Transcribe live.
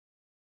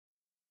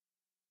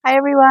Hi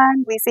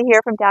everyone, Lisa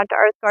here from Down to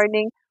Earth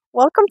Gardening.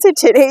 Welcome to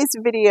today's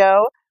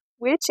video,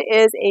 which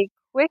is a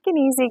quick and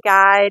easy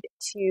guide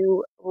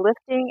to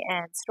lifting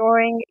and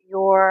storing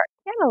your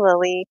canna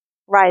lily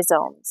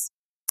rhizomes.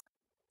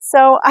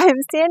 So I'm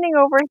standing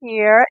over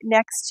here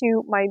next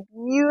to my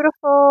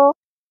beautiful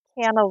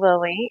canna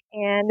lily,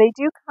 and they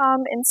do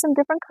come in some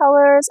different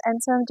colors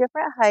and some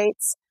different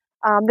heights.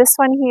 This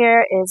one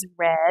here is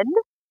red,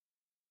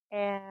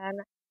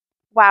 and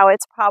wow,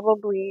 it's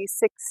probably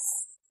 6,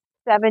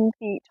 7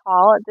 feet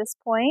tall at this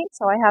point.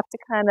 So I have to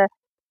kind of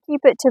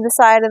keep it to the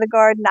side of the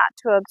garden, not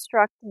to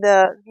obstruct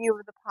the view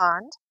of the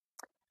pond.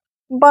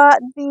 But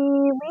the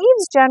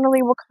leaves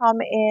generally will come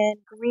in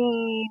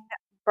green,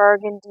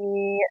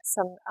 burgundy,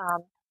 some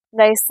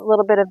nice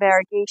little bit of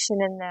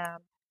variegation in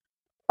them.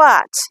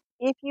 But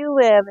if you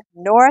live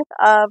north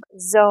of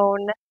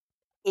zone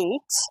 8,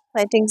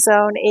 planting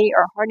zone 8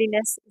 or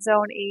hardiness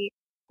zone 8,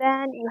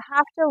 then you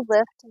have to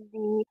lift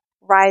the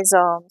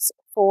rhizomes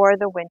for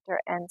the winter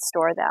and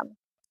store them.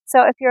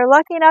 So if you're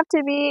lucky enough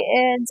to be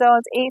in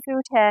zones 8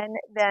 through 10,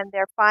 then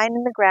they're fine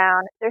in the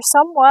ground. They're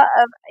somewhat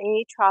of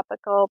a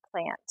tropical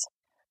plant.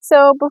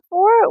 So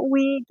before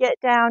we get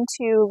down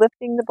to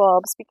lifting the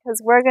bulbs,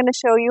 because we're going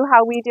to show you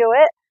how we do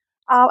it,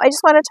 I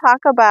just want to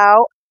talk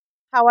about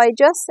how I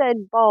just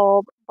said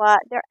bulb, but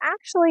they're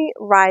actually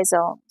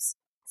rhizomes.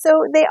 So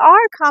they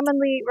are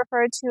commonly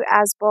referred to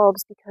as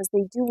bulbs because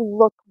they do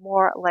look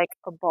more like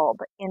a bulb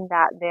in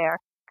that they're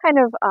kind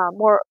of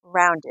more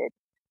rounded,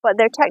 but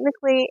they're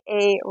technically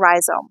a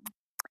rhizome.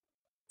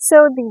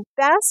 So the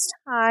best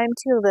time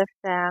to lift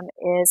them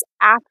is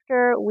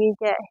after we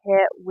get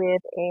hit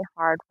with a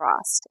hard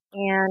frost.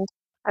 And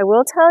I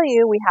will tell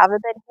you, we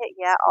haven't been hit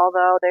yet,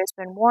 although there's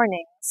been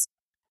warnings.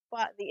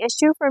 But the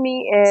issue for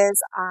me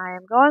is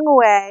I'm going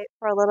away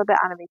for a little bit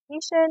on a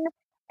vacation,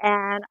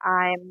 and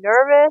I'm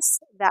nervous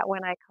that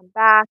when I come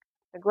back,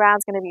 the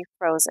ground's going to be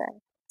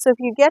frozen. So if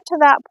you get to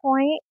that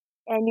point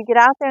and you get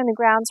out there and the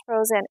ground's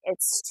frozen,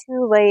 it's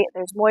too late.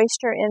 There's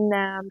moisture in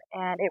them,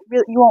 and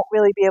you won't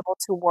really be able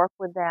to work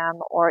with them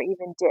or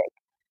even dig.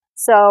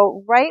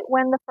 So right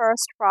when the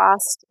first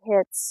frost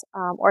hits,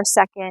 or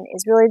second,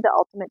 is really the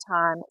ultimate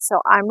time.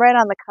 So I'm right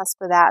on the cusp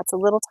of that. It's a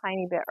little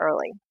tiny bit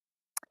early.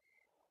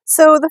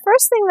 So the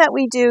first thing that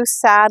we do,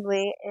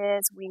 sadly,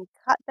 is we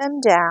cut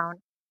them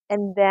down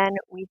and then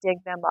we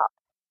dig them up.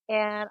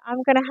 And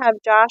I'm going to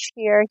have Josh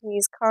here.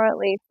 He's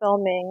currently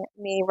filming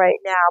me right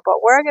now, but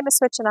we're going to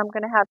switch and I'm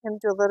going to have him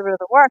do a little bit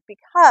of the work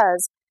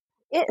because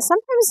it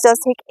sometimes does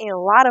take a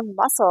lot of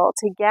muscle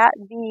to get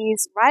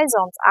these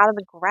rhizomes out of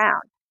the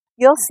ground.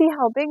 You'll see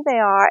how big they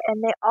are,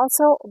 and they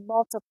also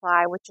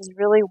multiply, which is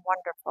really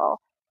wonderful.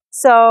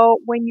 So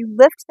when you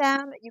lift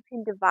them, you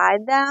can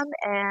divide them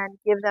and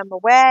give them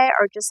away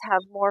or just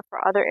have more for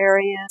other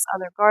areas,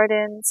 other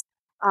gardens,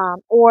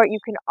 or you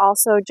can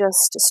also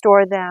just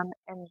store them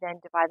and then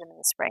divide them in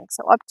the spring.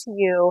 So up to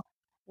you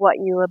what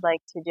you would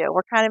like to do.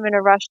 We're kind of in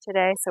a rush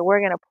today, so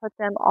we're going to put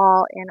them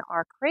all in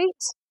our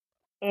crate,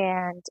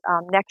 and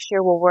next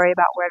year we'll worry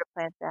about where to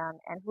plant them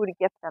and who to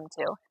gift them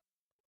to.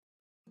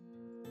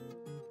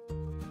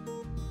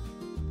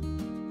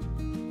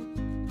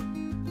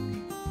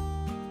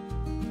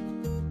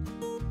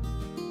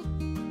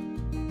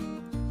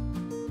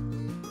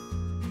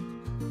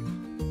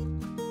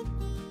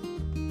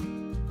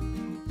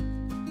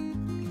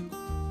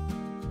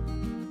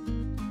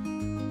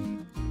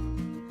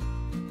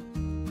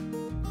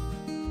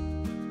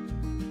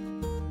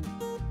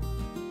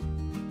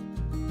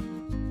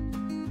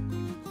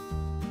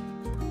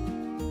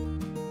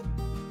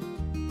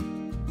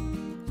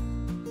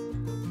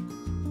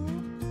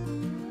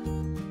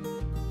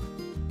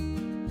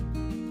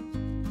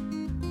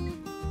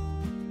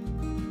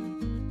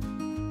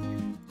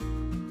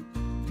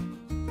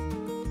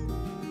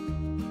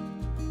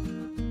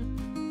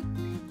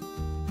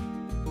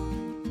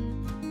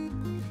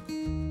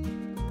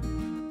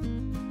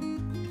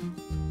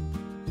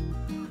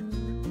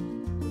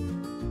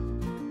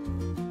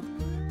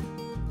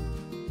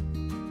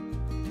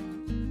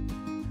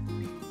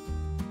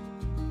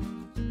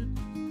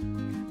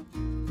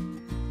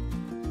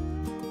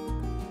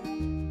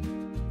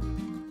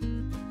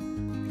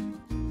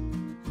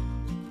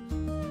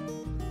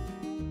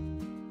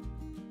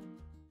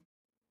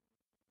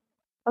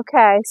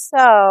 Okay,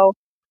 so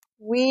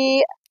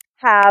we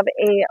have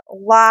a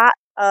lot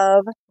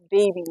of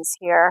babies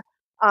here.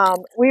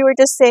 We were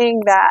just saying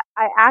that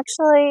I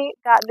actually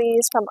got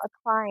these from a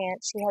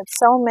client. She had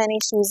so many,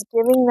 she was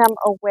giving them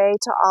away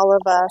to all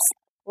of us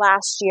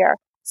last year.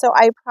 So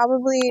I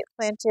probably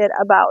planted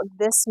about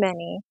this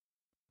many.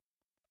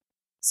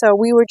 So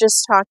we were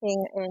just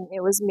talking, and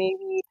it was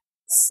maybe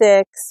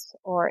 6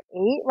 or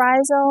 8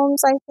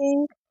 rhizomes, I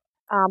think.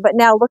 But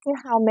now look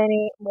at how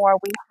many more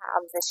we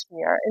have this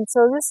year. And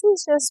so this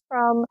is just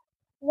from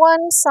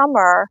one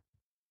summer.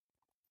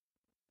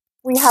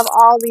 We have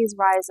all these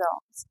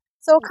rhizomes.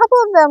 So a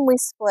couple of them we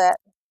split.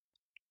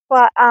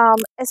 But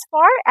as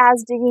far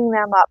as digging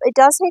them up, it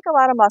does take a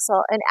lot of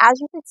muscle. And as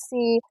you could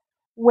see,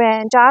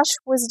 when Josh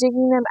was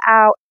digging them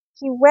out,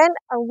 he went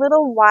a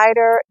little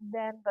wider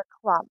than the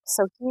clump.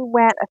 So he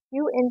went a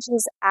few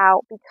inches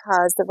out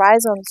because the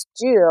rhizomes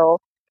do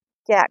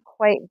get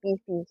quite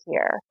beefy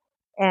here.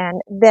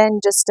 And then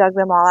just dug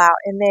them all out.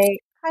 And they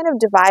kind of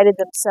divided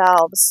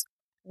themselves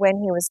when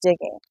he was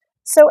digging.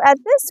 So at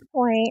this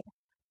point,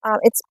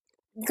 it's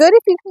good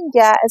if you can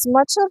get as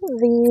much of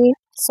the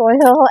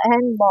soil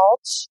and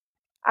mulch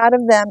out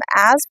of them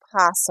as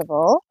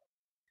possible.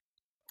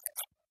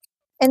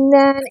 And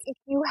then if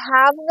you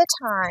have the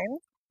time,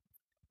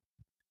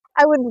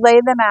 I would lay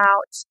them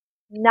out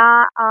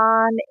not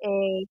on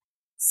a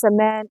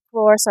cement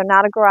floor, so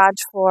not a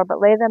garage floor, but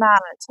lay them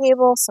out on a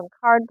table, some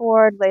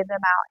cardboard, lay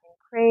them out in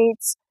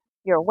crates.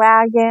 Your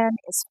wagon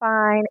is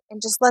fine,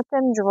 and just let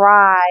them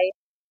dry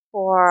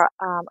for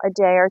a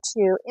day or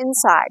two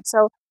inside.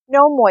 So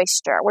no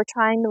moisture. We're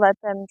trying to let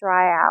them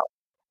dry out.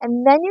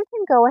 And then you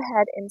can go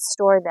ahead and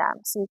store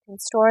them. So you can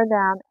store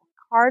them in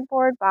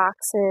cardboard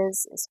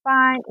boxes is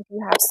fine. If you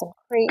have some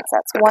crates,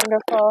 that's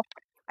wonderful.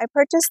 I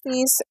purchased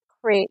these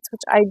crates,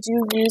 which I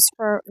do use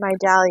for my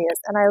dahlias,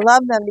 and I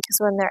love them because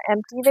when they're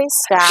empty, they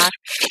stack.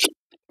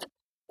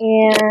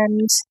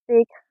 And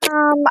they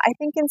come, I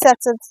think, in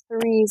sets of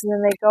 3s, and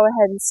then they go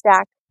ahead and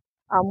stack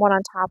one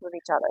on top of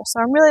each other.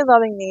 So I'm really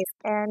loving these,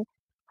 and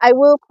I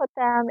will put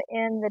them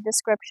in the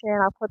description.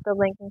 I'll put the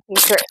link in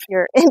case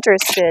you're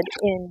interested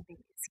in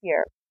these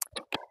here.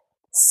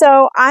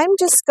 So I'm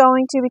just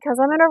going to, because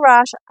I'm in a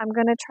rush, I'm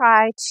going to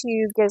try to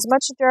get as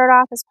much dirt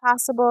off as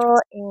possible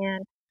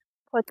and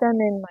put them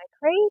in my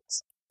crate.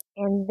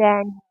 And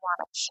then you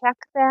want to check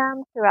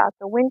them throughout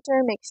the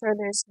winter, make sure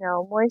there's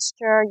no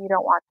moisture, you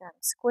don't want them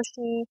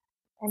squishy,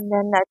 and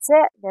then that's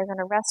it. They're going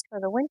to rest for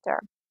the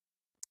winter.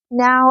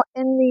 Now,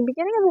 in the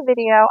beginning of the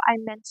video, I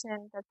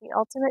mentioned that the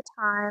ultimate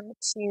time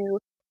to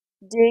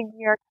dig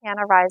your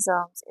Canna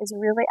rhizomes is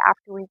really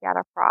after we get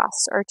a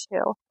frost or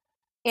two.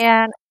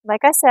 And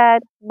like I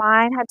said,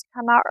 mine had to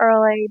come out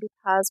early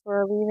because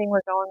we're leaving,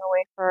 we're going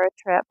away for a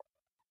trip.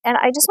 And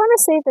I just want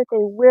to say that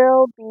they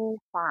will be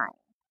fine.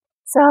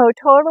 So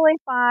totally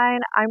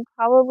fine. I'm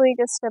probably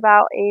just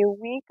about a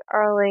week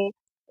early.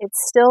 It's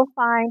still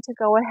fine to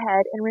go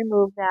ahead and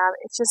remove them.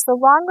 It's just the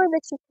longer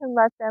that you can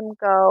let them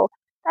go,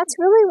 that's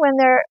really when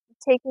they're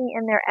taking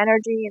in their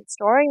energy and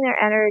storing their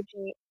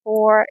energy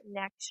for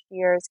next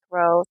year's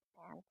growth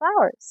and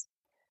flowers.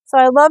 So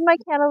I love my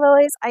canna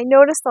lilies. I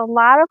noticed a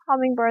lot of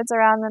hummingbirds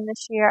around them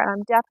this year, and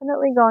I'm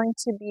definitely going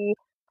to be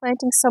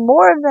planting some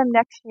more of them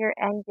next year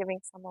and giving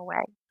some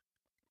away.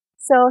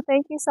 So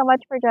thank you so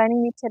much for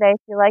joining me today.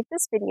 If you like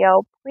this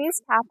video,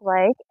 please tap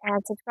like and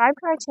subscribe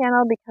to our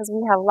channel because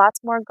we have lots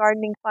more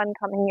gardening fun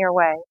coming your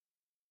way.